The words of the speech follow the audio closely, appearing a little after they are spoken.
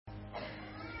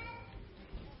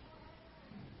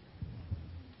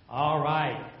All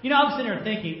right. You know, I was sitting there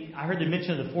thinking, I heard the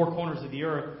mention of the four corners of the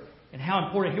earth and how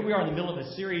important. Here we are in the middle of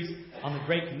a series on the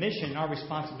Great Commission and our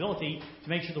responsibility to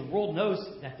make sure the world knows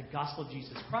that the gospel of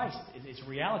Jesus Christ is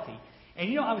reality. And,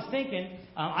 you know, I was thinking,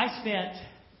 I've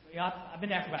been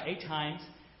there for about 8 times.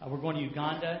 We're going to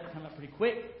Uganda, coming up pretty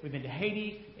quick. We've been to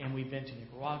Haiti, and we've been to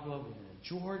Nicaragua, we've been to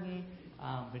Jordan,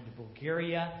 been to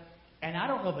Bulgaria. And I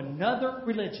don't know of another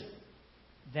religion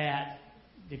that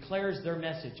declares their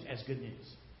message as good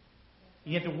news.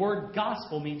 And yet the word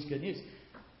gospel means good news.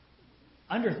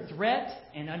 Under threat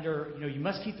and under, you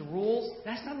must keep the rules,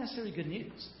 that's not necessarily good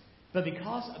news. But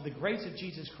because of the grace of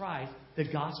Jesus Christ,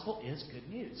 the gospel is good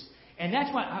news. And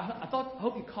that's why I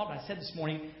hope you caught what I said this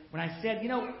morning when I said,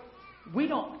 we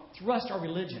don't thrust our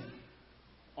religion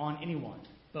on anyone,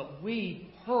 but we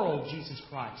hurl Jesus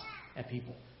Christ at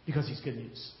people because He's good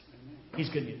news. He's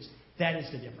good news. That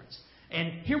is the difference.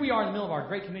 And here we are in the middle of our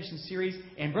Great Commission series,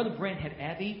 and Brother Brent had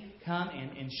Abby come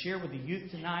and share with the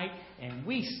youth tonight, and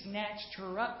we snatched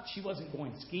her up. She wasn't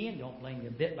going skiing. Don't blame you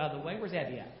a bit, by the way. Where's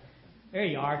Abby at? There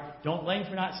you are. Don't blame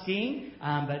for not skiing.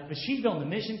 But she's been on the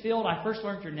mission field. I first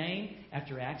learned her name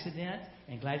after accident,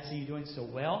 and glad to see you doing so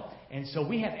well. And so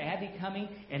we have Abby coming,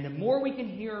 and the more we can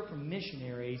hear from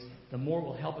missionaries, the more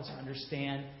will help us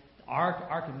understand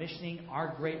our commissioning,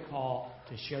 our great call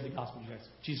to share the gospel of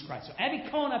Jesus Christ. So Abby,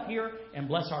 come on up here and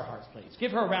bless our hearts, please.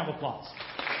 Give her a round of applause.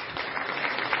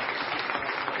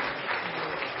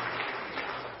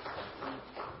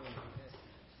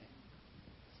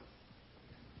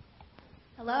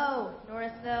 Hello,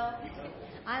 Norrisville.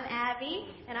 I'm Abby,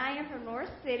 and I am from North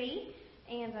City,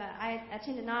 and I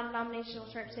attend a non-denominational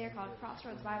church there called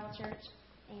Crossroads Bible Church,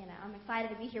 and I'm excited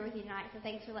to be here with you tonight, so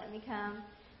thanks for letting me come.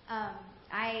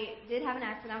 I did have an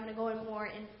accident. I'm going to go in more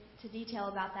into detail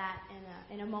about that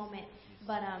in a moment,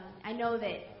 but I know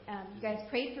that you guys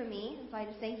prayed for me, and so I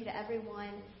just thank you to everyone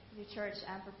in the church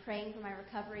for praying for my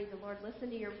recovery. The Lord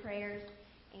listened to your prayers,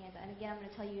 and again, I'm going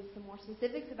to tell you some more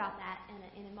specifics about that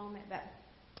in a moment, but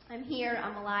I'm here,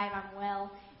 I'm alive, I'm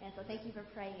well, and so thank you for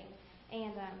praying.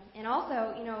 And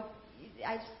also,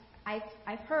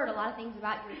 I've heard a lot of things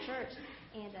about your church,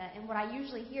 and what I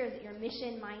usually hear is that you're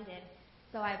mission-minded.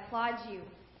 So I applaud you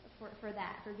for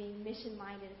that, for being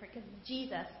mission-minded, because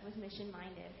Jesus was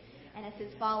mission-minded, and as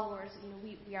His followers,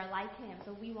 we are like Him,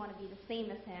 so we want to be the same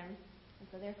as Him, and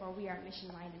so therefore we are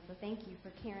mission-minded. So thank you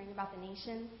for caring about the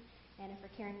nations and for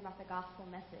caring about the gospel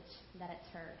message that it's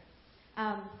heard.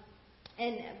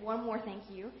 And one more thank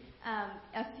you.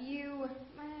 A few,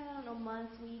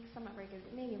 months, weeks, I'm not very good,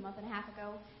 maybe a month and a half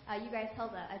ago, you guys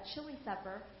held a chili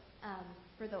supper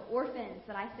for the orphans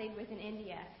that I stayed with in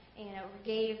India. And we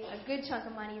gave a good chunk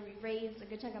of money. We raised a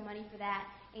good chunk of money for that.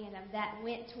 And that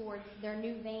went towards their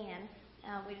new van,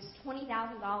 which is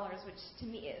 $20,000, which to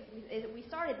me, we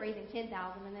started raising $10,000,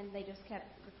 and then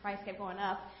the price kept going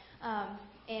up.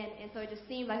 And so it just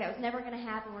seemed like that was never going to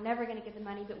happen. We're never going to get the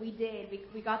money, but we did.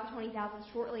 We got the $20,000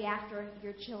 shortly after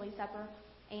your chili supper,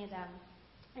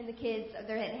 and the kids,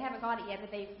 they haven't got it yet,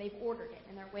 but they've ordered it,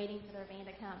 and they're waiting for their van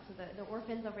to come. So the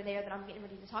orphans over there that I'm getting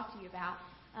ready to talk to you about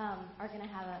are going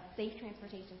to have a safe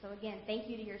transportation. So again, thank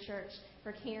you to your church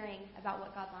for caring about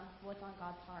what's on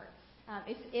God's heart.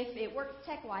 If it works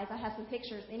tech-wise, I have some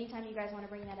pictures. Anytime you guys want to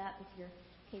bring that up, if you're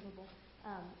capable.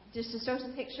 Just to show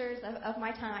some pictures of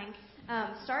my time.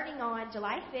 Starting on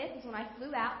July 5th is when I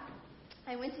flew out.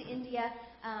 I went to India.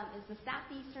 It's the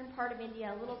southeastern part of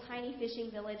India, a little tiny fishing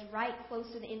village right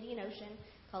close to the Indian Ocean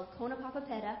called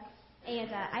Konapapapeta. And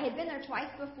I had been there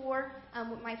twice before.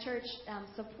 My church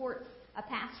supports a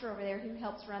pastor over there who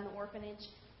helps run the orphanage.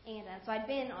 And so I'd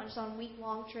been on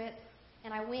week-long trips.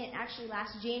 And I went actually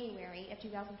last January of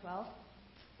 2012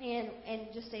 and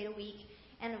just stayed a week.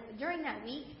 And during that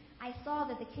week, I saw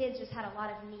that the kids just had a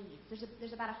lot of needs.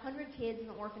 There's about 100 kids in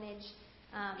the orphanage.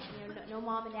 No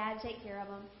mom and dad take care of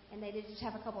them, and they just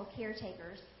have a couple of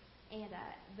caretakers. And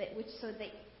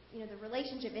the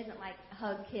relationship isn't like a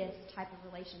hug-kiss type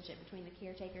of relationship between the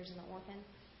caretakers and the orphans.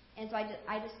 And so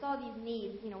I just saw these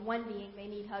needs. One being they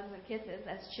need hugs and kisses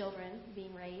as children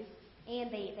being raised,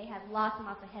 and they had lots and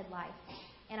lots of head lice.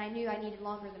 And I knew I needed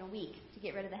longer than a week to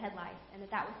get rid of the head lice, and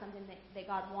that was something that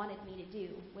God wanted me to do,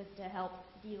 was to help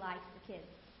de-lice the kids.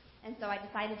 And so I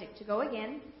decided to go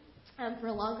again for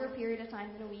a longer period of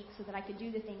time than a week so that I could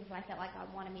do the things that I felt like God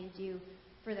wanted me to do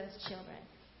for those children.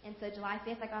 And so July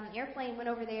 5th, I got on an airplane, went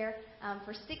over there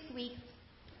for 6 weeks,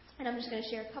 and I'm just going to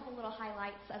share a couple little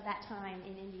highlights of that time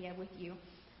in India with you.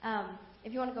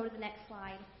 If you want to go to the next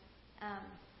slide.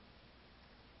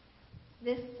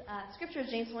 This scripture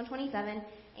is James 1:27,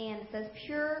 and it says,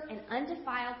 "Pure and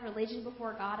undefiled religion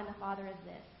before God and the Father is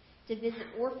this, to visit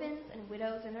orphans and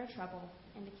widows in their trouble,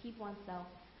 and to keep oneself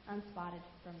unspotted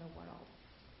from the world.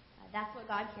 That's what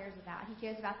God cares about. He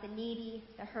cares about the needy,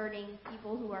 the hurting,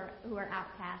 people who are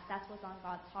outcast. That's what's on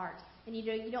God's heart. And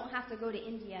you don't have to go to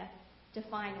India to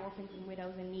find orphans and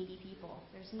widows and needy people.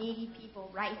 There's needy people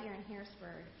right here in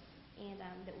Harrisburg, and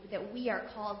that we are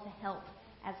called to help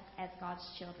as God's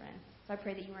children. So I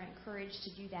pray that you are encouraged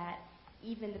to do that,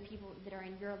 even the people that are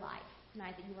in your life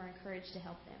tonight, that you are encouraged to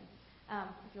help them.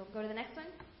 If you'll go to the next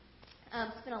one.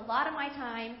 Spend a lot of my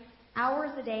time,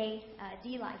 hours a day,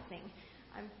 de-licing.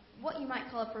 I'm what you might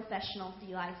call a professional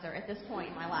de-licer at this point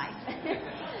in my life.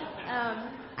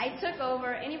 I took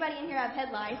over. Anybody in here have head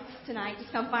lice tonight?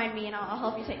 Just come find me and I'll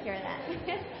help you take care of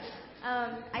that.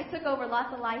 I took over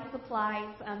lots of lice supplies,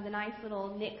 the nice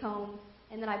little knit combs,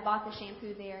 and then I bought the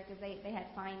shampoo there because they had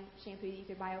fine shampoo that you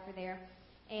could buy over there.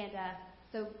 And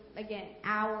so, again,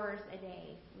 hours a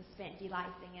day was spent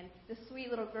de-licing. And the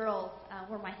sweet little girls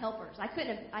were my helpers.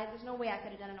 There's no way I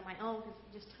could have done it on my own because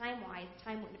just time-wise,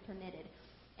 time wouldn't have permitted.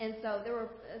 And so there were,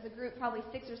 as a group, probably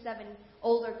 6 or 7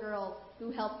 older girls who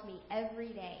helped me every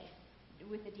day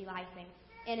with the de-licing.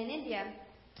 And in India,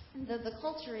 the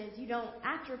culture is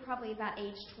after probably about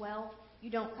age 12, you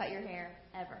don't cut your hair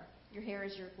ever. Your hair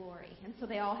is your glory. And so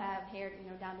they all have hair,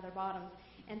 down to their bottoms.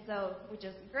 And so, which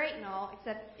is great and all,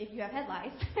 except if you have head lice.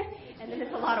 And then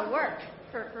it's a lot of work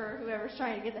for whoever's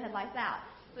trying to get the head lice out.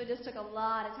 So it just took a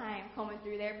lot of time combing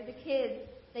through there. But the kids,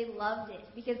 they loved it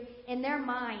because in their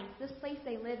minds, this place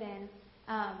they live in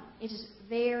is just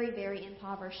very, very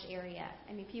impoverished area.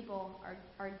 I mean, people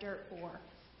are dirt poor.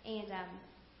 And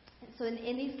so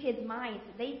in these kids' minds,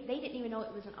 they didn't even know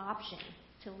it was an option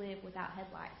to live without head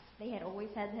lice. They had always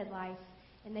had head lice,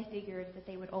 and they figured that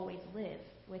they would always live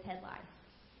with head lice.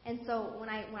 And so when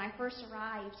I first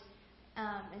arrived,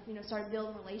 and started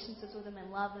building relationships with them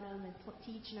and loving them and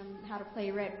teaching them how to play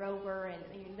Red Rover,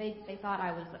 and they thought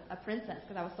I was a princess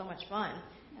because I was so much fun,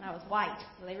 and I was white,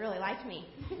 so they really liked me,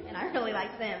 and I really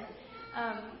liked them.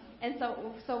 And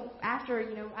so after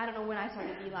I don't know when I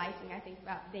started de-licing, I think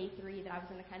about day 3 that I was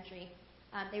in the country,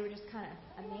 they were just kind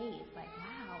of amazed, like,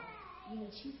 wow,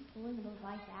 she's pulling those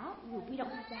lice out. We don't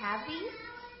have to have these,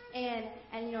 and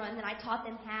then I taught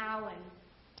them how and.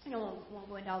 Won't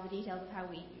go into all the details of how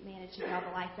we managed to get all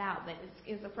the lice out, but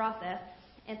it was a process.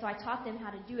 And so I taught them how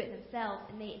to do it themselves,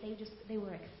 and they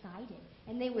were excited.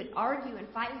 And they would argue and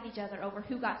fight with each other over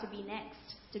who got to be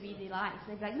next to be de-liced.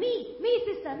 They'd be like, me,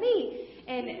 sister, me.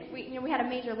 And we had a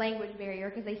major language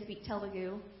barrier because they speak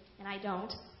Telugu, and I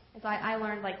don't. And so I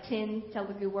learned like 10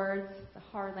 Telugu words. It's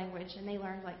a hard language, and they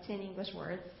learned like 10 English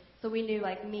words. So we knew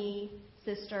like me,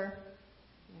 sister,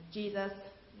 Jesus,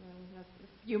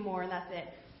 a few more, and that's it.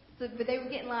 So, but they would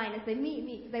get in line and say,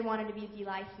 me, because they wanted to be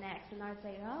de-liced next. And I would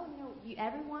say,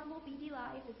 everyone will be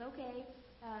de-liced. It's okay.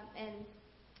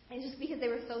 And just because they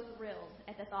were so thrilled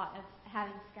at the thought of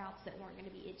having scalps that weren't going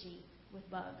to be itchy with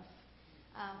bugs.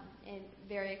 And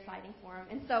very exciting for them.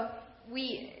 And so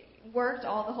we worked the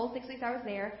whole 6 weeks I was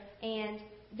there. And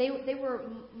they were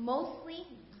mostly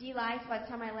de-liced by the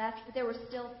time I left, but there were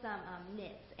still some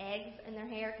nits, eggs in their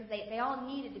hair, because they all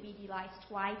needed to be de-liced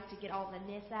twice to get all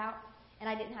the nits out. And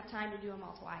I didn't have time to do them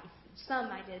all twice. Some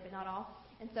I did, but not all.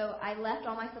 And so I left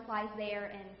all my supplies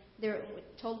there and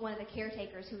told one of the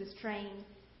caretakers who was trained,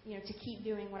 to keep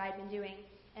doing what I'd been doing.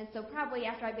 And so probably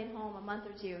after I'd been home a month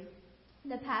or two,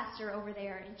 the pastor over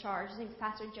there in charge, his name was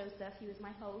Pastor Joseph, he was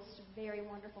my host, a very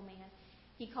wonderful man.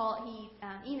 He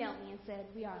emailed me and said,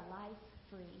 we are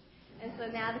lice-free. And so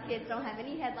now the kids don't have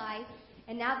any head lice.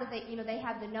 And now that they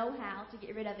have the know-how to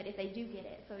get rid of it if they do get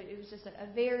it. So it was just a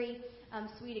very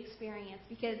sweet experience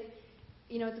because,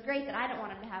 it's great that I don't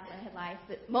want them to have head lice,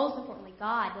 but most importantly,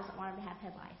 God doesn't want them to have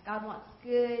head lice. God wants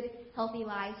good, healthy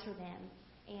lives for them.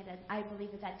 And I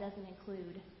believe that doesn't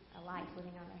include a lice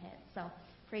living on their heads. So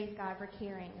praise God for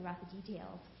caring about the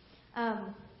details.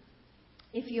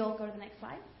 If you'll go to the next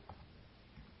slide.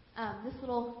 This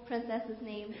little princess is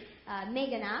named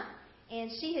Meghana. And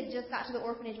she had just got to the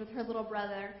orphanage with her little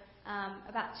brother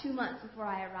about 2 months before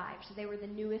I arrived. So they were the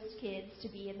newest kids to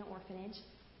be in the orphanage.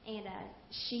 And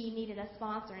she needed a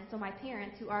sponsor. And so my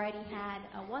parents, who already had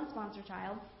one sponsor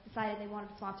child, decided they wanted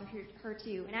to sponsor her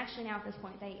too. And actually now at this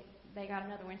point, they got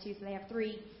another one too. So they have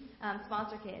 3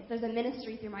 sponsor kids. There's a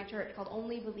ministry through my church called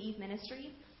Only Believe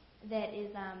Ministry that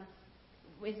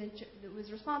was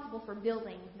responsible for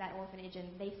building that orphanage. And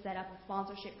they set up a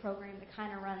sponsorship program that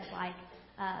kind of runs like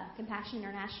Compassion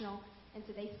International, and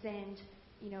so they send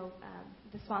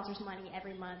the sponsors money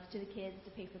every month to the kids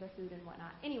to pay for their food and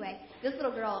whatnot. Anyway, this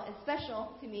little girl is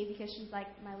special to me because she's like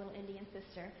my little Indian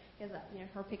sister. Because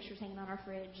her picture's hanging on our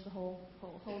fridge, the whole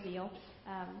deal.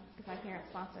 Because my parents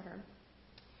sponsor her.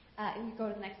 And we go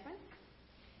to the next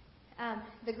one.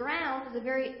 The ground is a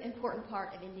very important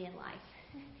part of Indian life.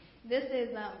 This is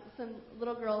some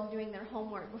little girls doing their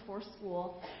homework before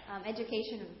school.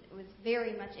 Education was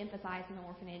very much emphasized in the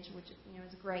orphanage, which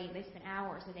is great. They spend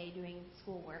hours a day doing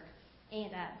schoolwork, and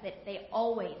they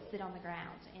always sit on the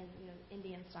ground, and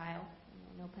Indian style,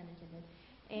 no pun intended.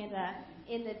 And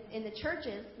in the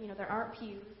churches, there aren't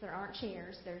pews, there aren't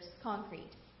chairs, there's concrete.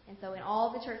 And so in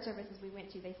all the church services we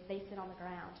went to, they sit on the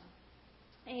ground.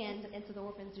 And so the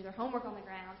orphans do their homework on the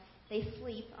ground. They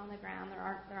sleep on the ground.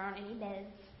 There aren't any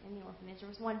beds in the orphanage. There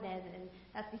was one bed, and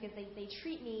that's because they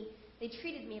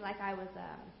treated me like I was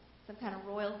some kind of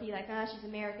royalty. Like, she's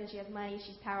American, she has money,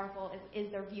 she's powerful.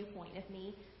 Is their viewpoint of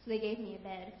me? So they gave me a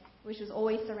bed, which was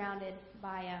always surrounded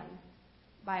by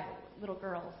little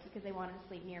girls because they wanted to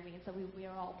sleep near me. And so we would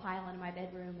all pile into my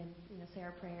bedroom and say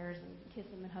our prayers and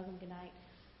kiss them and hug them goodnight.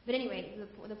 But anyway,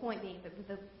 the point being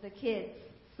that the kids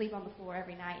sleep on the floor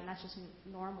every night, and that's just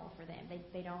normal for them.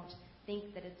 They don't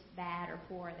think that it's bad or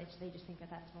poor. They just think that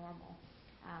that's normal.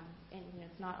 And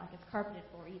it's not like it's carpeted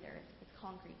floor either. It's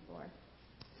concrete floor.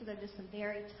 So they're just some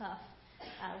very tough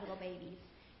little babies.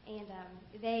 And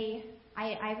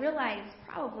I realized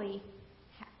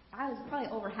I was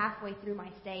probably over halfway through my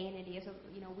stay in India, so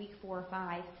week 4 or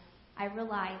 5. I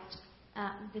realized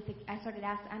that I started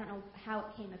asking. I don't know how it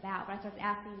came about, but I started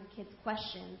asking the kids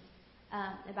questions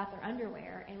about their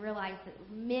underwear, and realized that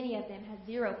many of them had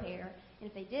 0 pair, and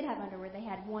if they did have underwear, they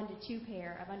had 1 to 2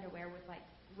 pair of underwear with like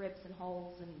rips and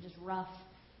holes and just rough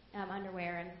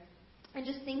underwear, and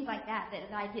just things like that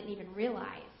I didn't even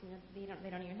realize. They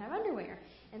don't even have underwear.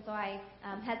 And so I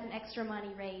had some extra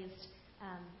money raised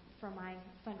from my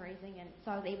fundraising, and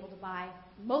so I was able to buy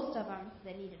most of them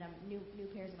that needed them new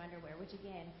pairs of underwear, which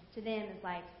again to them is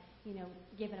like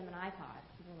giving them an iPod.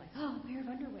 They're like, oh, a pair of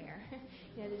underwear.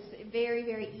 It's very,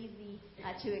 very easy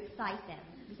to excite them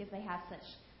because they have such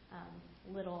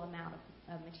little amount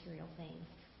of material things.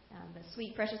 The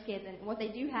sweet, precious kids, and what they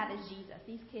do have is Jesus.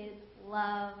 These kids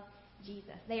love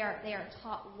Jesus. They are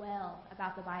taught well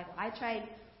about the Bible. I tried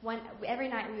every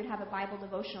night we would have a Bible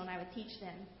devotional, and I would teach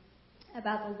them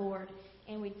about the Lord,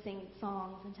 and we'd sing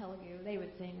songs in Telugu. They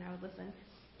would sing, and I would listen.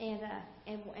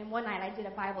 And one night I did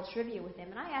a Bible trivia with them,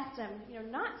 and I asked them,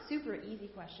 not super easy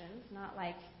questions, not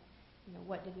like,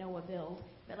 what did Noah build,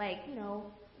 but like,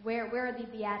 where are the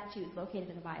Beatitudes located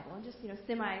in the Bible, and just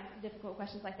semi-difficult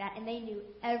questions like that. And they knew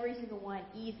every single one,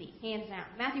 easy, hands down.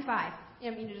 Matthew 5.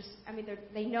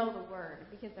 They know the word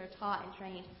because they're taught and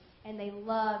trained, and they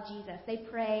love Jesus. They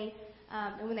pray,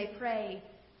 and when they pray,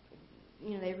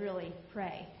 they really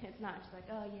pray. It's not just like,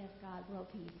 oh, yes, God, world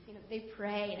peace. They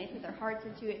pray, and they put their hearts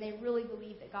into it, and they really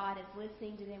believe that God is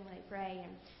listening to them when they pray,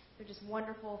 and they're just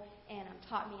wonderful, and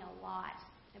taught me a lot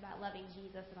about loving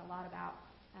Jesus and a lot about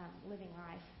living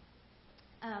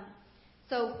life.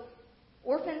 So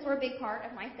orphans were a big part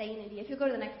of my stay in India. If you'll go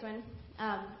to the next one,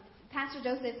 Pastor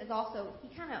Joseph is also, he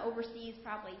kind of oversees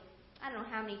probably, I don't know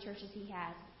how many churches he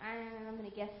has. I'm going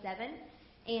to guess 7.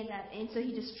 And so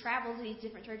he just travels to these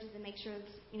different churches and makes sure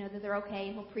that they're okay.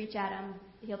 And he'll preach at them.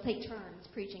 He'll take turns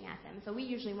preaching at them. So we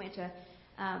usually went to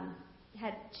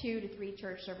had 2 to 3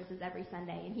 church services every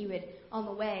Sunday. And we'd be on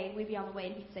the way,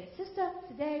 and he'd say, "Sister,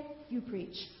 today you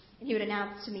preach." And he would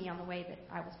announce to me on the way that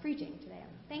I was preaching today.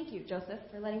 Thank you, Joseph,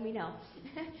 for letting me know.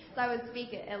 So I would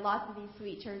speak at lots of these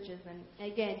sweet churches,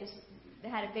 and again, just they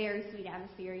had a very sweet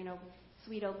atmosphere.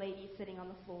 Sweet old ladies sitting on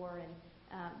the floor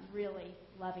and really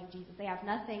loving Jesus. They have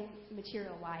nothing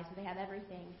material-wise, but they have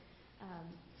everything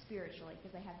spiritually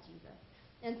because they have Jesus.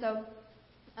 And so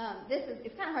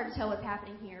it's kind of hard to tell what's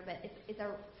happening here, but it's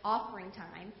our offering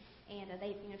time, and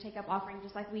they take up offering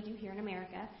just like we do here in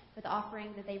America, but the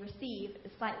offering that they receive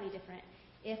is slightly different.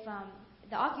 If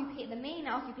the main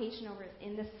occupation over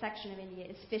in this section of India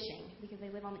is fishing because they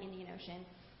live on the Indian Ocean,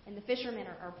 and the fishermen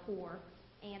are poor,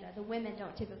 and the women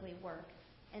don't typically work.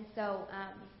 And so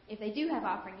if they do have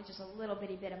offering, it's just a little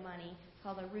bitty bit of money. It's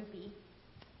called a rupee.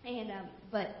 And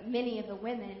but many of the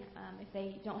women, if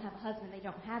they don't have a husband, they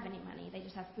don't have any money. They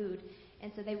just have food.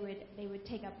 And so they would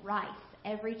take up rice.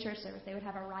 Every church service, they would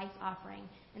have a rice offering.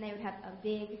 And they would have a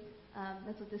big,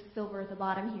 that's what this silver at the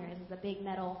bottom here is a big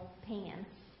metal pan.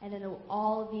 And then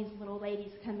all of these little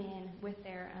ladies come in with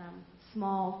their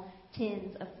small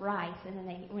tins of rice. And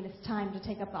then when it's time to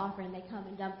take up the offering, they come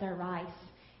and dump their rice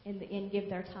and give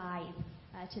their tithe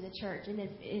to the church. And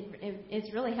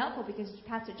it's really helpful because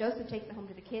Pastor Joseph takes it home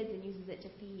to the kids and uses it to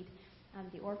feed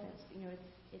the orphans.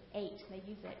 It's 8. They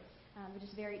use it. Which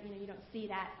is very, you don't see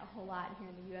that a whole lot here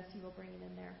in the U.S. People bringing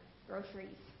in their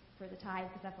groceries for the tithe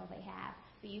because that's all they have.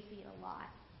 But you see it a lot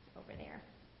over there.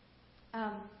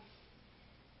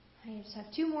 I just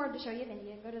have 2 more to show you of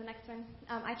India. Go to the next one.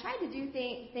 I tried to do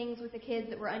things with the kids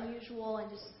that were unusual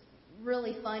and just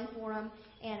really fun for them.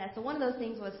 And so one of those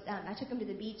things was I took them to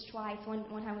the beach twice.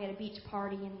 One time we had a beach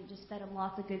party and just fed them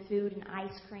lots of good food and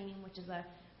ice cream, which is a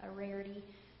rarity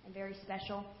and very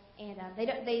special. And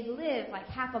they live like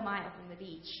half a mile from the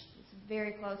beach. It's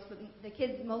very close. But the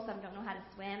kids, most of them don't know how to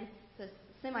swim, so it's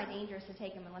semi-dangerous to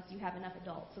take them unless you have enough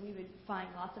adults. So we would find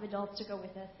lots of adults to go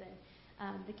with us.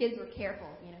 And the kids were careful,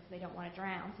 because they don't want to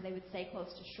drown, so they would stay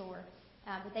close to shore.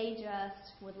 But they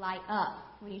just would light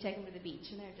up when you take them to the beach,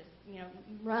 and they're just,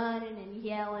 running and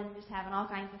yelling, just having all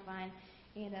kinds of fun.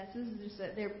 And so this is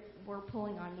just they were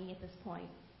pulling on me at this point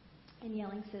and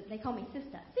yelling. So they call me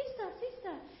Sista, Sista,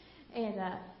 Sista, and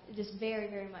just very,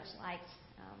 very much liked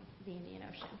the Indian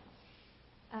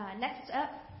Ocean. Next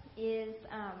up is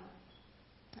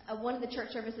one of the church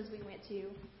services we went to.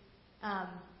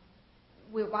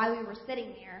 While we were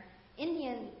sitting there,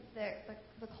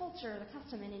 the culture, the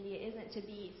custom in India isn't to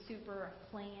be super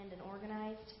planned and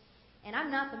organized. And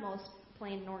I'm not the most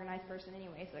planned and organized person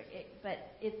anyway, but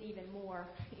it's even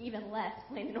less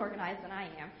planned and organized than I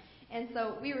am. And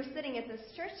so we were sitting at this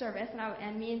church service,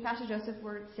 and me and Pastor Joseph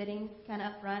were sitting kind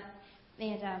of up front,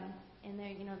 and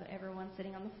there, everyone's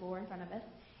sitting on the floor in front of us.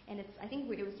 And I think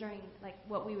it was during like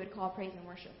what we would call praise and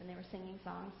worship, and they were singing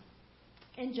songs.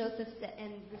 And Joseph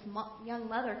and this young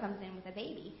mother comes in with a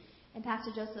baby, and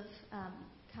Pastor Joseph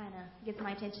kind of gets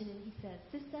my attention, and he says,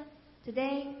 "Sister,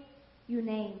 today you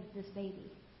name this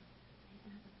baby."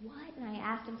 And I was like, "What?" And I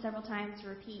asked him several times to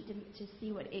repeat to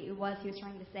see what it was he was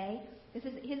trying to say,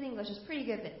 because his English is pretty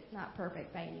good, but not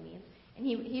perfect by any means. And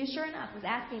he sure enough was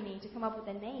asking me to come up with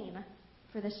a name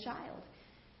for this child,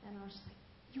 and I was just like,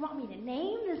 "You want me to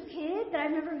name this kid that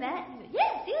I've never met?" And he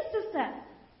said, "Yes, sister."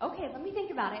 Okay, let me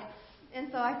think about it. And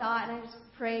so I thought, and I just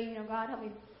prayed, God, help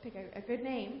me pick a good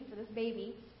name for this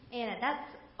baby. And that's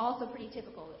also pretty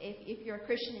typical. If you're a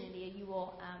Christian in India, you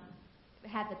will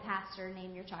have the pastor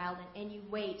name your child, and you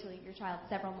wait till your child's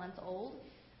several months old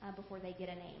before they get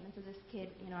a name. And so this kid,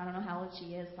 I don't know how old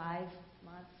she is, 5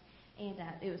 months, and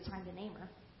it was time to name her.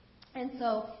 And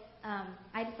so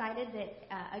I decided that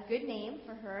a good name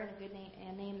for her, and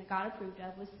a name that God approved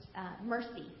of, was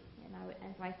Mercy.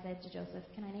 And so I said to Joseph,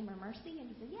 "Can I name her Mercy?" And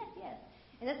he said, "Yes, yes."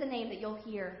 And that's a name that you'll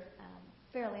hear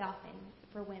fairly often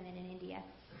for women in India.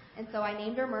 And so I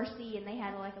named her Mercy, and they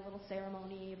had like a little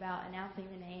ceremony about announcing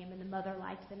the name, and the mother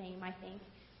liked the name, I think.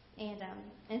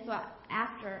 And so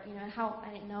after,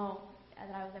 I didn't know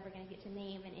that I was ever going to get to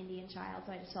name an Indian child,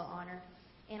 so I just felt honored.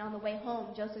 And on the way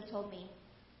home, Joseph told me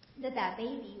that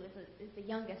baby is the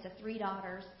youngest of 3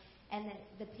 daughters, and that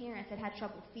the parents had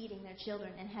trouble feeding their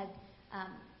children and had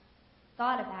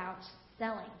thought about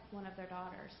selling one of their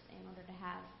daughters in order to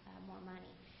have more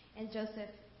money. And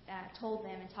Joseph told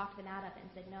them and talked them out of it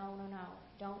and said, no,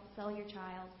 don't sell your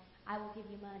child. I will give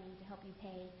you money to help you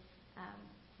pay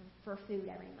for food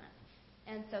every month.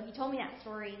 And so he told me that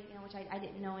story, which I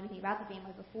didn't know anything about the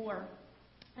family before.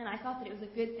 And I thought that it was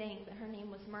a good thing that her name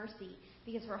was Mercy,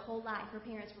 because for her whole life, her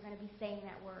parents were going to be saying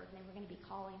that word, and they were going to be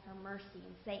calling her Mercy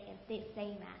and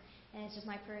saying that. And it's just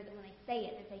my prayer that when they say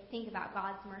it, that they think about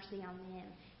God's mercy on them,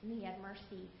 and He had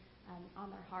mercy on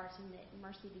their hearts, and that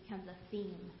mercy becomes a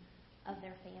theme of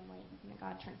their family, and that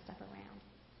God turns stuff around.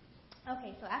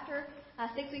 Okay, so after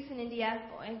 6 weeks in India,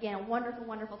 again, a wonderful,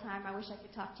 wonderful time. I wish I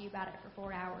could talk to you about it for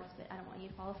 4 hours, but I don't want you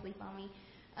to fall asleep on me.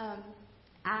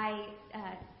 I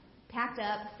packed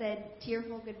up, said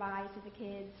tearful goodbyes to the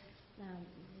kids,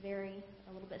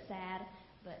 a little bit sad,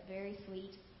 but very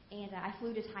sweet. And I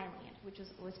flew to Thailand, which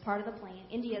was part of the plan.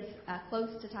 India's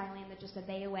close to Thailand, they're just a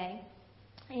bay away.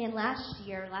 And last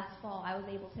fall, I was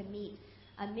able to meet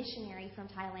a missionary from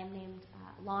Thailand named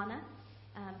Lana,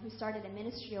 who started a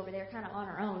ministry over there kind of on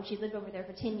her own. She lived over there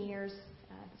for 10 years,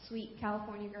 sweet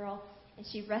California girl, and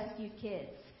she rescued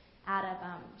kids out of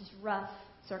just rough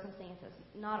circumstances,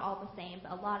 not all the same,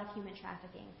 but a lot of human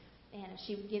trafficking. And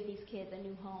she would give these kids a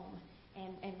new home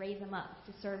and raise them up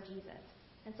to serve Jesus.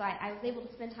 And so I was able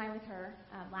to spend time with her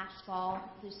last fall,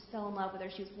 just fell in love with her.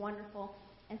 She was wonderful.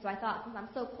 And so I thought, since I'm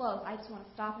so close, I just want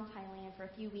to stop in Thailand for a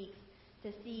few weeks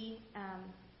to see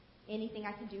anything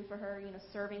I can do for her,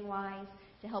 serving-wise,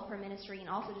 to help her ministry, and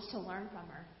also just to learn from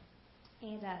her.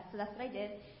 And so that's what I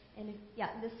did. And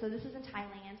this is in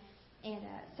Thailand. And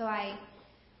so I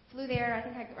flew there. I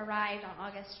think I arrived on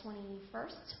August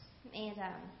 21st. And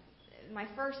my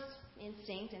first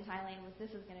instinct in Thailand was this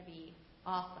is going to be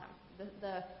awesome.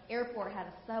 The airport had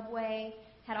a subway,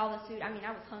 had all this food. I mean,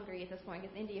 I was hungry at this point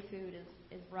because India food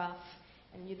is rough,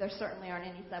 and there certainly aren't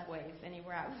any subways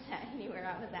anywhere I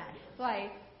was at. So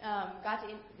I got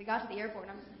to the airport,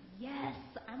 and I was like, yes,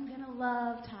 I'm going to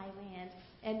love Thailand.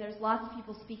 And there's lots of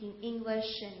people speaking English,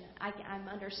 and I'm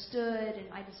understood, and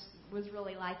I just was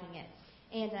really liking it.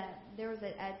 And there was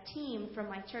a team from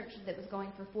my church that was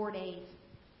going for 4 days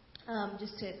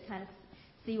just to kind of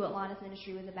see what Lana's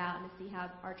ministry was about and to see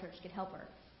how our church could help her.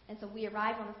 And so we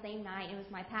arrived on the same night. It was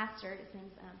my pastor, his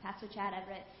name's Pastor Chad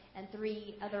Everett, and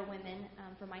 3 other women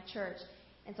from my church.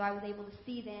 And so I was able to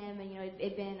see them, and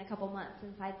it'd been a couple months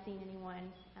since I'd seen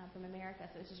anyone from America,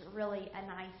 so it was just really a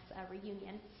nice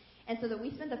reunion. And so that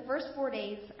we spent the first 4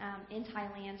 days in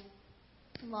Thailand.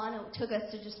 Lana took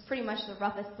us to just pretty much the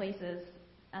roughest places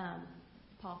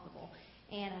possible.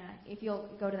 And if you'll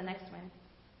go to the next one,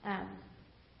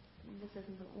 this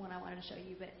isn't the one I wanted to show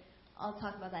you, but I'll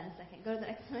talk about that in a second. Go to the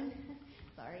next one.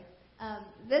 Sorry.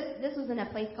 This was in a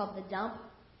place called The Dump,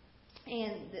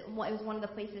 and it was one of the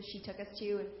places she took us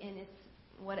to, and it's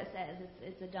what it says.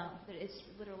 It's a dump. It's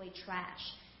literally trash.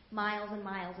 Miles and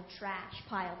miles of trash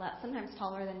piled up, sometimes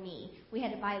taller than me. We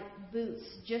had to buy boots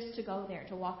just to go there,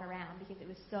 to walk around, because it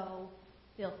was so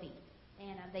filthy.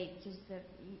 And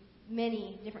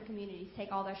many different communities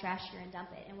take all their trash here and dump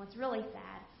it. And what's really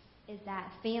sad is that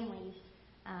families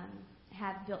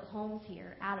have built homes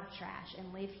here out of trash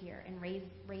and live here and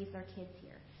raise their kids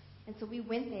here. And so we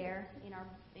went there in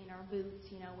our boots,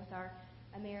 with our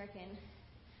American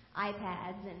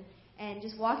iPads, and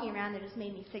just walking around there just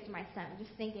made me sick to my stomach.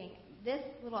 Just thinking, this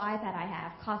little iPad I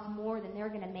have costs more than they're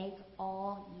going to make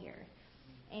all year.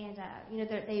 And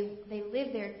they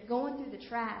live there going through the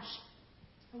trash,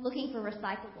 looking for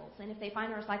recyclables. And if they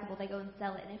find a recyclable, they go and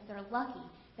sell it. And if they're lucky,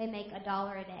 they make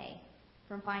 $1 a day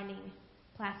from finding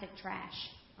plastic trash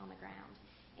on the ground.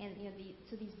 And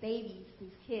so these babies,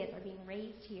 these kids, are being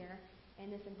raised here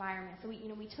in this environment. So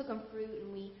we took them fruit,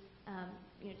 and we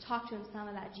talked to them some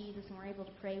about Jesus, and were able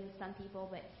to pray with some people.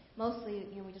 But mostly,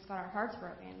 we just got our hearts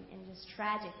broken, and just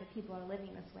tragic that people are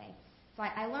living this way. So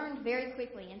I learned very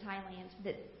quickly in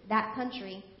Thailand that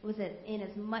country was in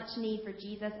as much need for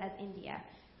Jesus as India,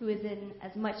 who is in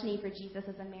as much need for Jesus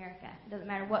as America. It doesn't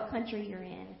matter what country you're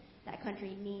in, that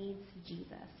country needs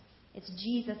Jesus. It's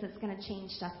Jesus that's going to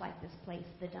change stuff like this place,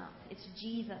 The Dump. It's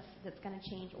Jesus that's going to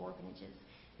change orphanages.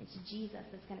 It's Jesus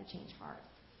that's going to change hearts.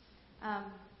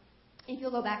 If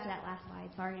you'll go back to that last slide,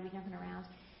 sorry to be jumping around.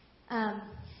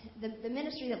 The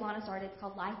ministry that Lana started is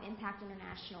called Life Impact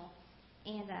International.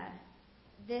 And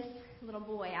this little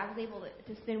boy, I was able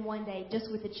to spend one day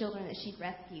just with the children that she'd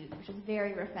rescued, which was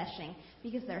very refreshing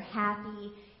because they're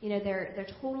happy. They're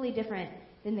totally different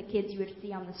than the kids you would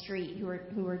see on the street who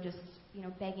were just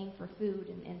begging for food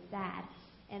and sad.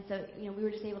 And so we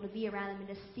were just able to be around them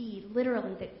and to see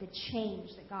literally the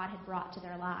change that God had brought to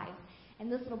their lives.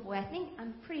 And this little boy,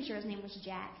 I'm pretty sure his name was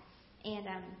Jack, and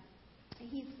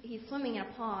he's swimming in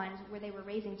a pond where they were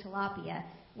raising tilapia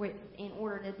in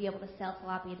order to be able to sell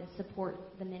tilapia to support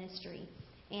the ministry.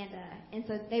 And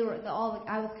so they were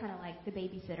I was kind of like the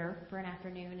babysitter for an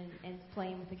afternoon and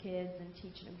playing with the kids and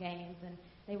teaching them games, and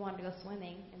they wanted to go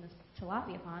swimming in this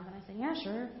tilapia pond, and I said, yeah,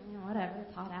 sure, whatever,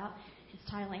 it's hot out,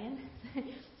 it's Thailand.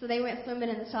 So they went swimming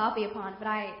in the tilapia pond, but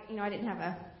I didn't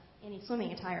have any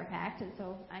swimming attire packed, and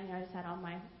so I just had on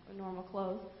my normal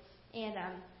clothes. And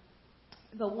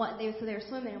they were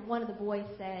swimming, and one of the boys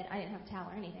said, I didn't have a towel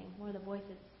or anything. One of the boys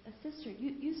said, sister,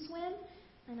 you swim?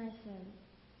 And I said,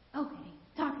 okay,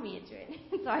 talk me into it.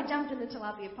 So I jumped in the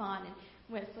tilapia pond and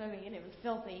went swimming, and it was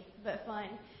filthy but fun.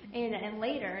 And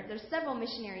later, there's several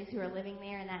missionaries who are living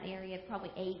there in that area,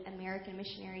 probably 8 American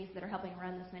missionaries that are helping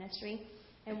run this ministry.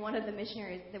 And one of the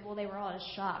missionaries, they were all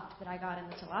just shocked that I got in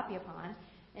the tilapia pond.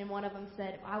 And one of them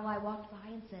said, I walked by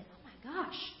and said, oh my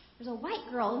gosh, there's a white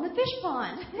girl in the fish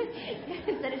pond.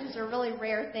 And said it's just a really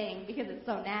rare thing because it's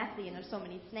so nasty and there's so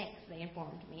many snakes, they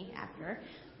informed me after.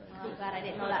 Well, I'm glad I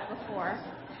didn't know that before.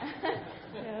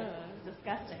 It was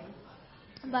disgusting.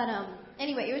 But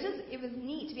anyway, it was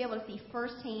neat to be able to see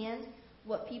firsthand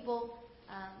what people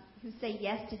who say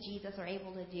yes to Jesus are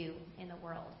able to do in the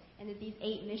world. And that these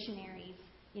 8 missionaries,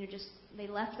 they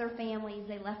left their families,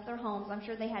 they left their homes. I'm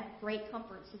sure they had great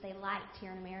comforts that they liked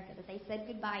here in America, that they said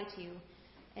goodbye to,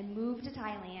 and moved to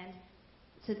Thailand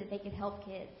so that they could help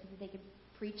kids, so that they could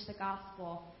preach the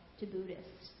gospel to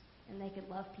Buddhists, and they could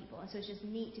love people. And so it's just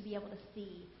neat to be able to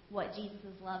see what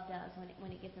Jesus' love does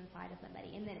when it gets inside of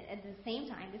somebody. And then at the same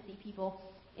time, to see people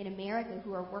in America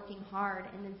who are working hard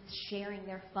and then sharing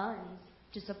their funds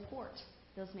to support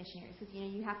those missionaries. Because,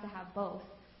 you have to have both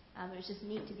It was just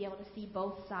neat to be able to see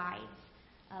both sides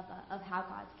of how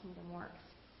God's kingdom works.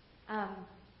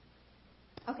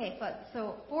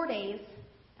 So 4 days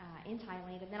in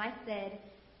Thailand, and then I said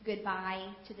goodbye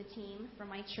to the team from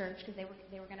my church because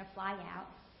they were going to fly out.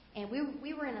 And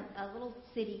we were in a little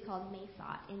city called Mae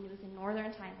Sot, and it was in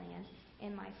northern Thailand.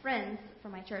 And my friends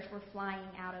from my church were flying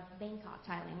out of Bangkok,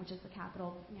 Thailand, which is the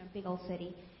capital, big old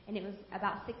city. And it was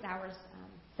about 6 hours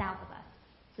south of us.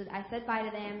 So I said bye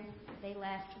to them. They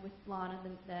left with Lana,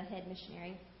 the head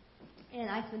missionary. And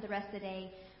I spent the rest of the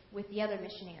day with the other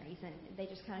missionaries. And they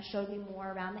just kind of showed me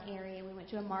more around the area. We went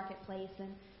to a marketplace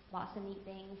and bought some neat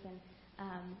things.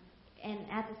 And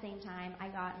at the same time, I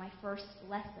got my first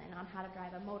lesson on how to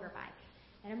drive a motorbike.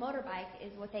 And a motorbike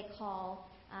is what they call,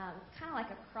 it's kind of like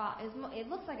a it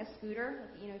looks like a scooter,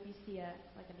 if you see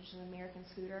just an American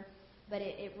scooter, but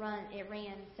it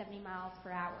ran 70 miles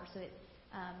per hour, so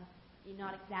it's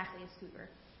not exactly a scooter.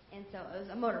 And so it was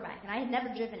a motorbike. And I had never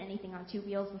driven anything on two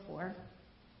wheels before,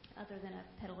 other than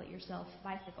a pedal-it-yourself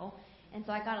bicycle. And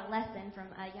so I got a lesson from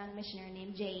a young missionary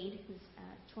named Jade, who's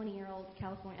a 20-year-old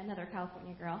another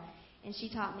California girl. And she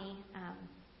taught me,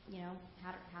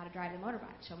 how to drive the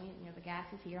motorbike. Showed me, the gas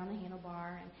is here on the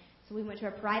handlebar. And so we went to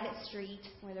a private street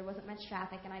where there wasn't much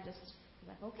traffic, and I just was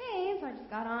like, okay. So I just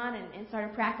got on and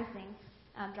started practicing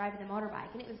driving the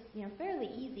motorbike. And it was, fairly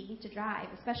easy to drive,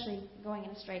 especially going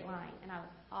in a straight line. And I was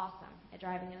awesome at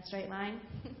driving in a straight line.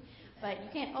 But you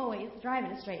can't always drive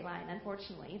in a straight line,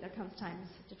 unfortunately. There comes times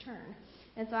to turn.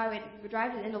 And so I would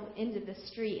drive to the end of the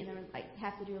street and then would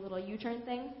have to do a little U-turn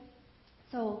thing.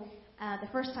 So the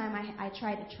first time I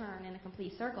tried to turn in a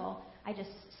complete circle, I just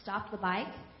stopped the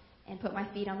bike and put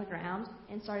my feet on the ground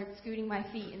and started scooting my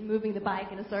feet and moving the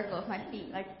bike in a circle with my feet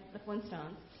like the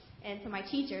Flintstones. And so my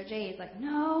teacher, Jay, is like,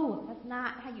 no, that's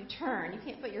not how you turn. You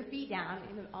can't put your feet down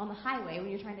on the highway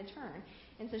when you're trying to turn.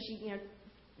 And so she,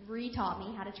 re-taught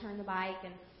me how to turn the bike.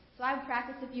 And so I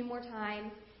practiced a few more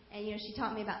times. And, she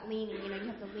taught me about leaning. You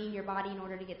have to lean your body in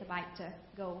order to get the bike to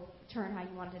go turn how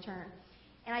you want it to turn.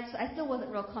 And I still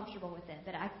wasn't real comfortable with it,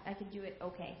 but I could do it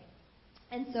okay.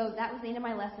 And so that was the end of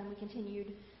my lesson. We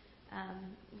continued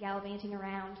gallivanting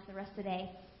around the rest of the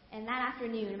day. And that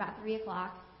afternoon, about 3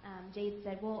 o'clock, Jade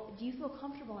said, well, do you feel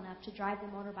comfortable enough to drive the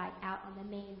motorbike out on the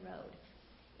main road?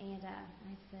 And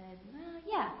I said, well,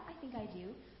 yeah, I think I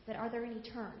do. But are there any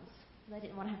turns? Because I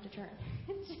didn't want to have to turn.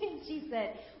 And she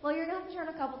said, well, you're going to have to turn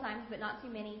a couple times, but not too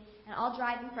many. And I'll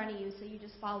drive in front of you, so you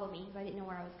just follow me, because I didn't know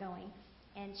where I was going.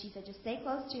 And she said, just stay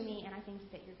close to me, and I think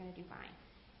that you're going to do fine.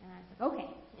 And I was like, okay.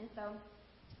 And so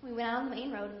we went out on the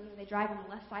main road, and they drive on the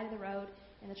left side of the road,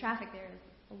 and the traffic there is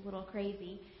a little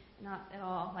crazy, not at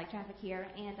all like traffic here.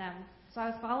 And so I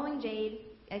was following Jade,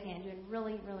 again, doing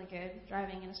really, really good,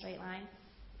 driving in a straight line.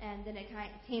 And then it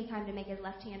came time to make a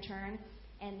left-hand turn,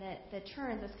 and the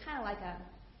turns is kind of like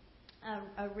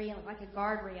a rail, like a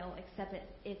guardrail, except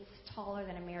it's taller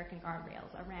than American guardrails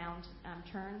around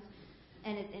turns.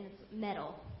 And it's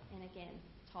metal, and again,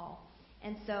 tall.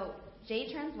 And so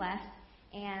Jade turns left,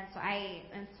 and so I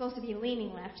am supposed to be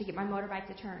leaning left to get my motorbike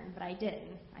to turn, but I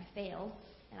didn't. I failed,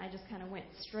 and I just kind of went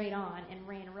straight on and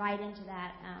ran right into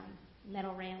that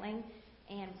metal railing,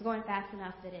 and was going fast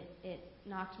enough that it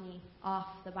knocked me off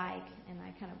the bike, and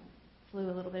I kind of flew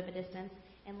a little bit of a distance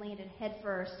and landed head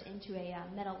first into a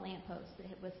metal lamppost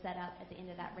that was set up at the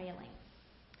end of that railing.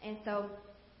 And so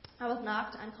I was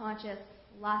knocked unconscious,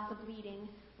 lots of bleeding,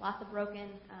 lots of broken,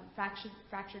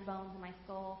 fractured bones in my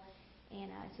skull. And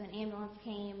so an ambulance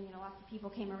came, lots of people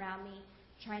came around me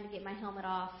trying to get my helmet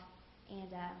off, and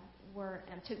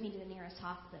took me to the nearest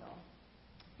hospital.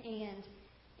 And,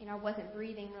 I wasn't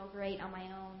breathing real great on my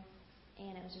own,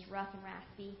 and it was just rough and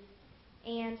raspy.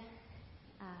 And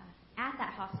at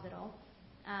that hospital,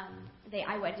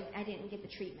 I didn't get the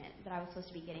treatment that I was supposed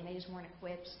to be getting. They just weren't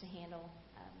equipped to handle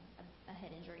a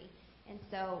head injury. And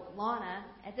so Lana,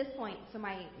 at this point, so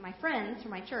my friends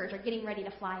from my church are getting ready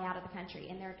to fly out of the country,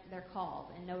 and they're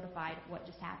called and notified of what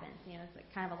just happened. It's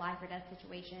like kind of a life or death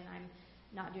situation. I'm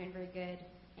not doing very good,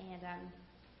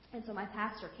 and so my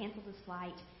pastor canceled his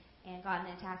flight and got in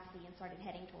a taxi and started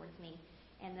heading towards me.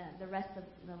 And the rest of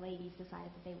the ladies decided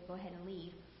that they would go ahead and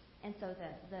leave. And so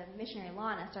the missionary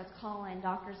Lana starts calling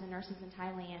doctors and nurses in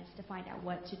Thailand to find out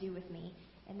what to do with me.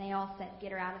 And they all said,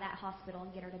 get her out of that hospital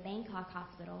and get her to Bangkok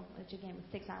Hospital, which again was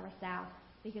 6 hours south,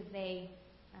 because they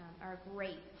are a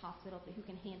great hospital who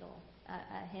can handle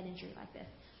a head injury like this.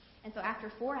 And so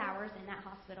after 4 hours in that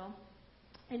hospital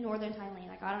in northern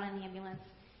Thailand, I got on an ambulance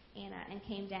and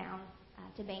came down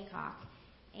to Bangkok.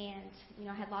 And,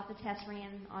 I had lots of tests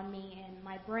ran on me, and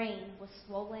my brain was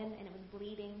swollen, and it was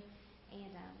bleeding,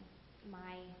 and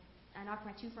my I knocked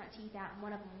my 2 front teeth out, and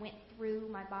one of them went through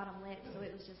my bottom lip, so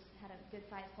it was just had a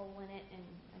good-sized hole in it, and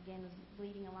again was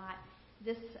bleeding a lot.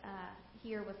 This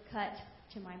here was cut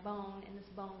to my bone, and this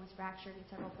bone was fractured in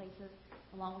several places,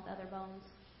 along with other bones.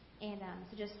 And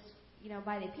so just,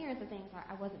 by the appearance of things,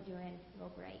 I wasn't doing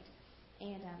real great.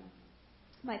 And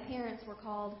my parents were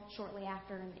called shortly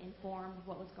after and informed of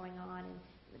what was going on, and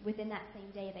within that same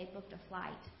day, they booked a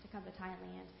flight to come to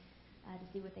Thailand to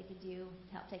see what they could do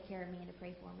to help take care of me and to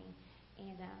pray for me.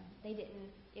 And they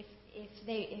didn't. If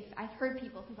I've heard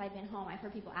people since I've been home, I've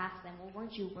heard people ask them, "Well,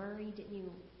 weren't you worried?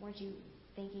 Weren't you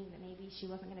thinking that maybe she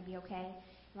wasn't going to be okay?"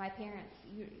 My parents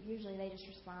usually they just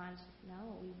respond,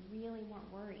 "No, we really weren't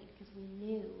worried because we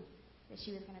knew that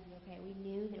she was going to be okay. We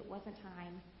knew that it wasn't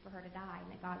time for her to die,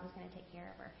 and that God was going to take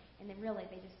care of her." And then really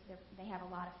they have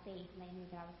a lot of faith, and they knew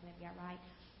that I was going to be all right.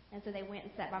 And so they went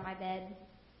and sat by my bed,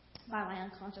 by my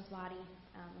unconscious body,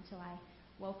 until I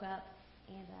woke up.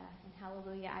 And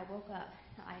hallelujah, I woke up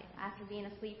after being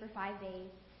asleep for 5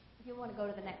 days. If you want to go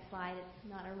to the next slide,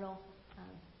 it's not a real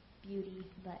beauty,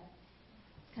 but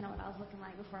it's kind of what I was looking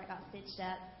like before I got stitched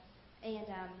up. And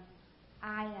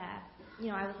I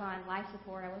was on life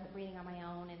support. I wasn't breathing on my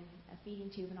own, and a feeding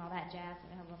tube and all that jazz.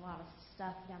 I have a lot of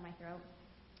stuff down my throat.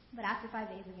 But after 5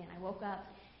 days again, I woke up,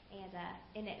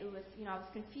 and it was, I was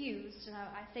confused, and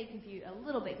I stayed confused, a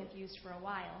little bit confused for a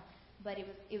while. But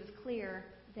it was clear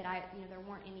that there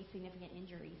weren't any significant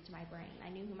injuries to my brain. I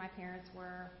knew who my parents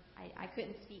were. I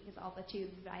couldn't speak because all the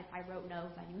tubes, but I wrote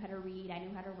notes. I knew how to read. I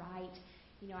knew how to write.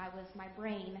 My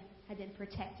brain had been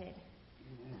protected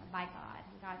by God.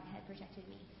 God had protected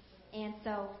me. And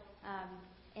so,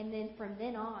 and then from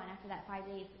then on, after that 5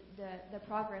 days, the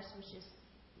progress was just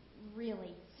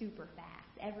really super fast.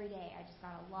 Every day I just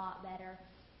got a lot better.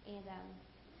 And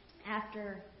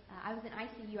after I was in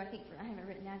ICU, I think, I haven't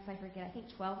written down so I forget, I think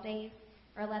 12 days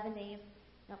or 11 days.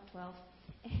 Nope, 12.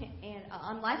 And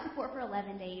on life support for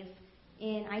 11 days,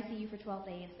 in ICU for 12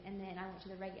 days, and then I went to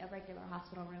a regular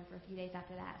hospital room for a few days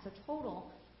after that. So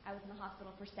total, I was in the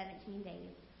hospital for 17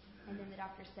 days. And then the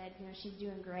doctor said, she's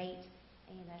doing great,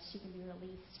 and she can be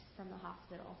released from the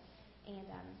hospital. And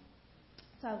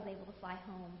so I was able to fly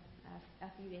home a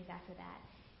few days after that.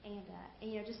 And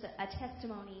just a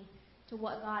testimony to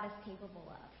what God is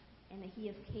capable of, and that He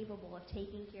is capable of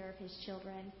taking care of His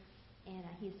children, and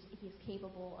He's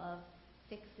capable of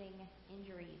fixing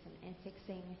injuries and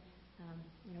fixing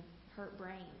hurt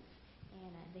brains,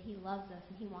 and that He loves us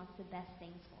and He wants the best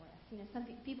things for us. Some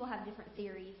people have different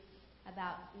theories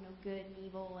about good and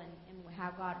evil and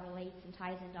how God relates and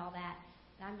ties into all that.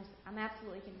 And I'm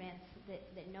absolutely convinced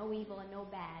that no evil and no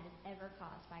bad is ever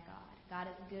caused by God. God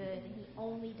is good, and He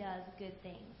only does good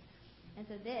things. And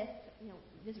so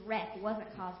this wreck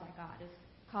wasn't caused by God. It was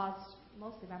caused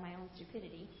mostly by my own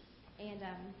stupidity. And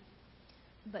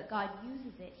but God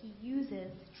uses it. He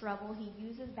uses trouble. He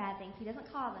uses bad things. He doesn't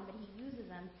cause them, but He uses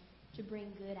them to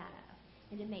bring good out of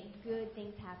and to make good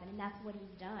things happen. And that's what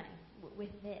He's done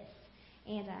with this.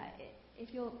 And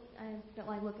if you'll, I don't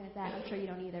like looking at that. I'm sure you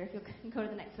don't either. If you'll go to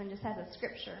the next one, it just has a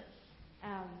scripture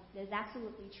that is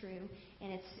absolutely true,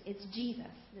 and it's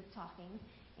Jesus that's talking.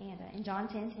 And in John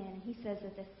 10:10, He says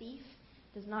that the thief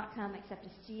does not come except to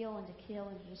steal and to kill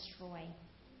and to destroy.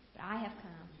 But I have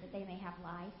come that they may have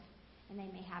life, and they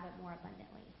may have it more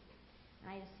abundantly.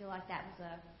 And I just feel like that was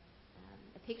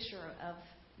a picture of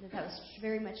that was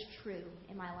very much true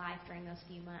in my life during those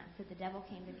few months. That the devil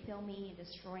came to kill me and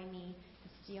destroy me, to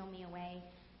steal me away.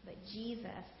 But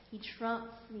Jesus, He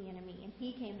trumps the enemy, and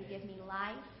He came to give me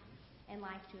life and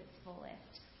life to its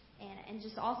fullest. And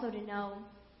just also to know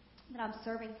that I'm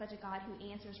serving such a God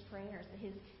who answers prayers,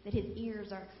 that His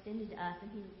ears are extended to us, and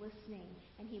He's listening,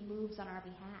 and He moves on our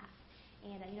behalf.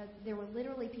 And there were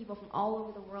literally people from all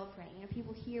over the world praying.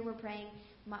 People here were praying.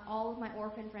 All of my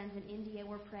orphan friends in India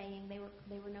were praying. They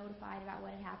were notified about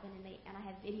what had happened, and I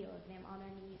have video of them on their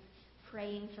knees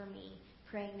praying for me,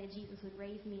 praying that Jesus would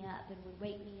raise me up and would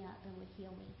wake me up and would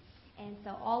heal me. And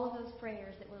so all of those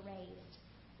prayers that were raised,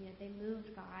 they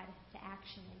moved God to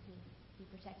action, and He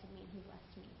protected me and He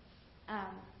blessed me.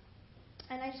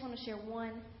 And I just want to share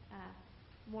one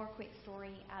more quick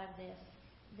story out of this.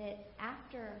 That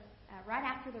right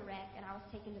after the wreck, and I was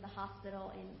taken to the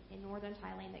hospital in northern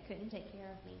Thailand that couldn't take care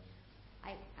of me.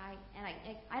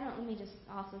 Let me just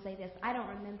also say this. I don't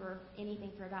remember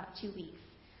anything for about 2 weeks.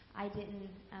 I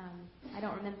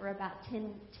don't remember about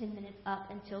 10 minutes up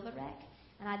until the wreck,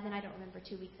 and then I don't remember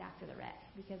 2 weeks after the wreck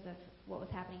because of what was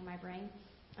happening in my brain.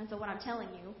 And so what I'm telling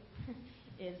you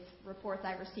is reports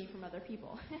I received from other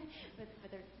people, but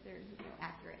they're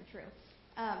accurate and true.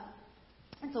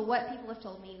 And so what people have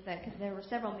told me, that because there were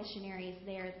several missionaries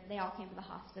there, they all came to the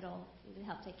hospital to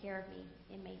help take care of me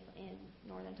in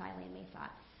northern Thailand,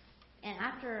 Mesat. And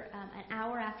after an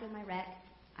hour after my wreck,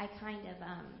 I kind of,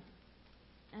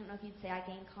 I don't know if you'd say I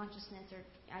gained consciousness, or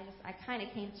I kind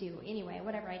of came to, anyway,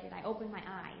 whatever I did, I opened my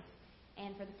eyes.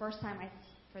 And for the first time I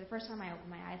opened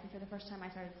my eyes, and for the first time I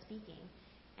started speaking.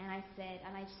 And I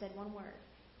just said one word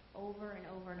over and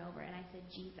over and over, and I said,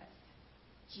 Jesus.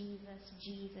 Jesus,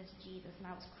 Jesus, Jesus. And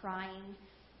I was crying,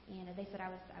 and they said I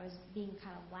was being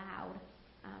kind of loud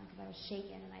because I was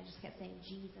shaken, and I just kept saying,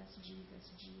 Jesus, Jesus,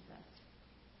 Jesus.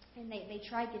 And they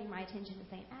tried getting my attention and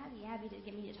saying, Abby, to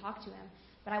get me to talk to him,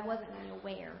 but I wasn't really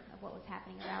aware of what was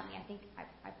happening around me. I think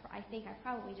I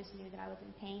probably just knew that I was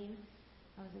in pain,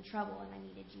 I was in trouble, and I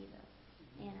needed Jesus.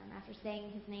 And after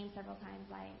saying his name several times,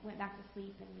 I went back to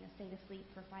sleep and stayed asleep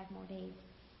for 5 more days.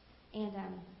 And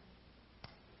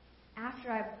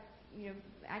after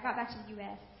I got back to the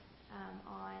U.S.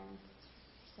 On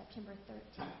September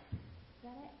 13th. Is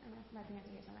that it? My parents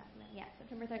are here, so I'm asking that. Yeah,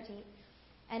 September 13th.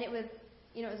 And it was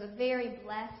a very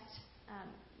blessed,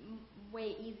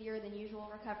 way easier than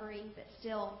usual recovery, but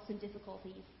still some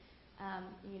difficulties.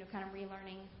 Kind of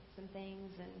relearning some things,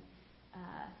 and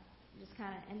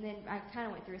and then I kind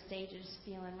of went through a stage of just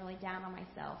feeling really down on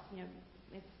myself.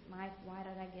 Why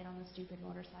did I get on the stupid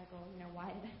motorcycle?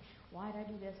 Why did I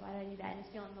do this? Why did I do that? And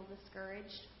just feeling a little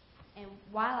discouraged. And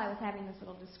while I was having this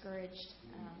little discouraged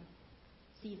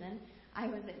season, I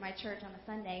was at my church on a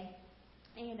Sunday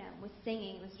and was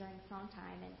singing. It was during song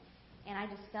time, and I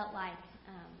just felt like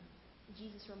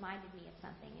Jesus reminded me of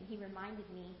something, and he reminded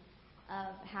me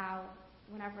of how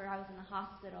whenever I was in the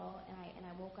hospital and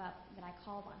I woke up, that I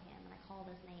called on him, and I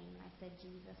called his name, and I said,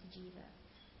 Jesus, Jesus.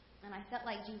 And I felt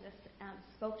like Jesus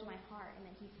spoke to my heart, and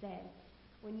that he said,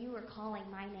 when you were calling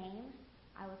my name,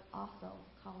 I was also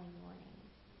calling your name.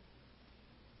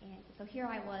 And so here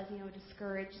I was,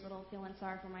 discouraged, little feeling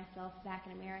sorry for myself back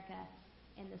in America,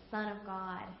 and the Son of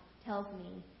God tells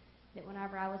me that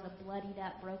whenever I was a bloodied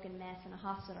up, broken mess in a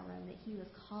hospital room, that he was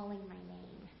calling my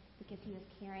name because he was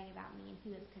caring about me, and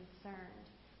he was concerned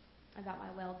about my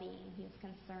well-being. He was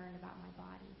concerned about my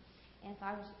body. And so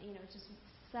I was, just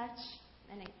such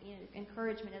an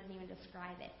encouragement doesn't even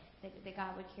describe it, that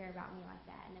God would care about me like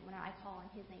that. And that when I call on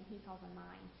his name, he calls on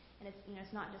mine. And it's,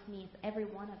 it's not just me, it's every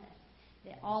one of us.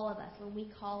 That all of us, when we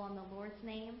call on the Lord's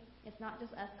name, it's not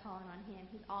just us calling on him.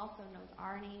 He also knows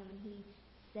our name, and he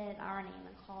says our name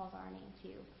and calls our name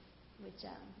too, which,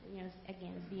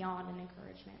 again, is beyond an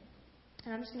encouragement.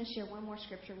 And I'm just going to share one more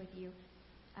scripture with you.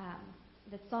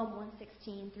 That's Psalm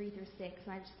 116, 3 through 6,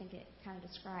 and I just think it kind of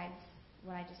describes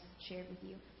what I just shared with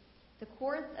you. The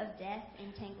cords of death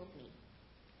entangled me.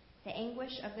 The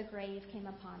anguish of the grave came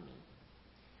upon me.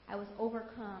 I was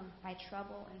overcome by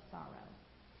trouble and sorrow.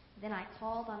 Then I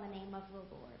called on the name of the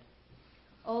Lord.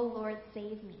 O Lord,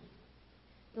 save me.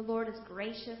 The Lord is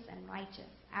gracious and righteous.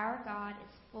 Our God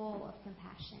is full of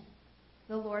compassion.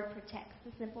 The Lord protects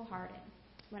the simple-hearted.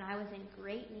 When I was in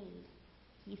great need,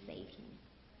 he saved me.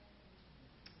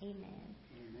 Amen.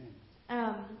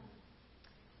 Amen.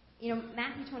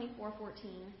 Matthew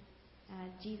 24:14,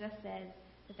 Jesus says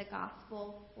that the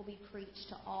gospel will be preached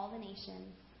to all the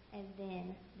nations, and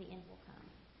then the end will come.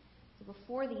 So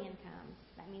before the end comes,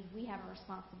 that means we have a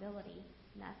responsibility,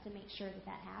 and that's to make sure that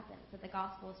that happens, that the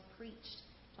gospel is preached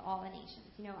to all the nations.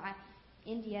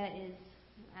 India is,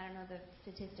 I don't know the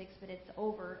statistics, but it's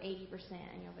over 80%,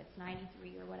 if it's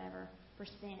 93 or whatever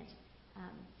percent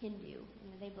Hindu.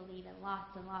 They believe in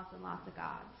lots and lots and lots of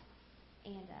gods.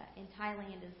 And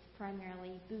Thailand is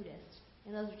primarily Buddhist.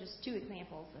 And those are just two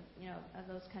examples of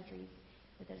those countries.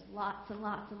 But there's lots and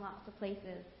lots and lots of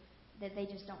places that they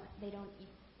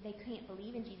can't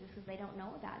believe in Jesus because they don't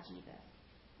know about Jesus.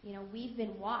 We've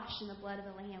been washed in the blood of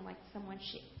the Lamb, like someone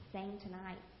sang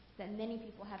tonight, that many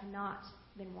people have not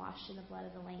been washed in the blood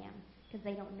of the Lamb because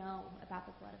they don't know about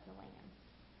the blood of the Lamb.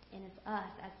 And it's us,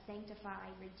 as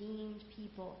sanctified, redeemed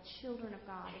people, children of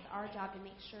God, it's our job to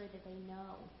make sure that they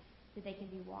know that they can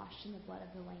be washed in the blood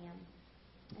of the Lamb,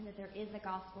 and that there is a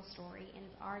gospel story, and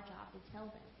it's our job to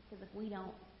tell them. Because if we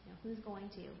don't, who's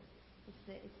going to?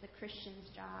 It's the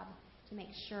Christian's job to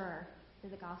make sure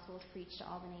that the gospel is preached to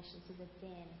all the nations, so that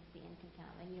then the end can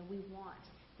come. And we want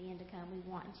the end to come. We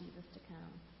want Jesus to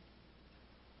come.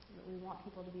 But we want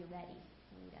people to be ready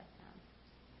when he does come.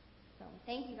 So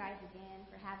thank you guys again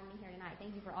for having me here tonight.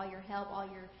 Thank you for all your help, all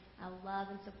your love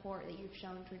and support that you've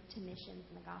shown to missions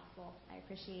and the gospel. I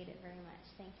appreciate it very much.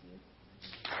 Thank you.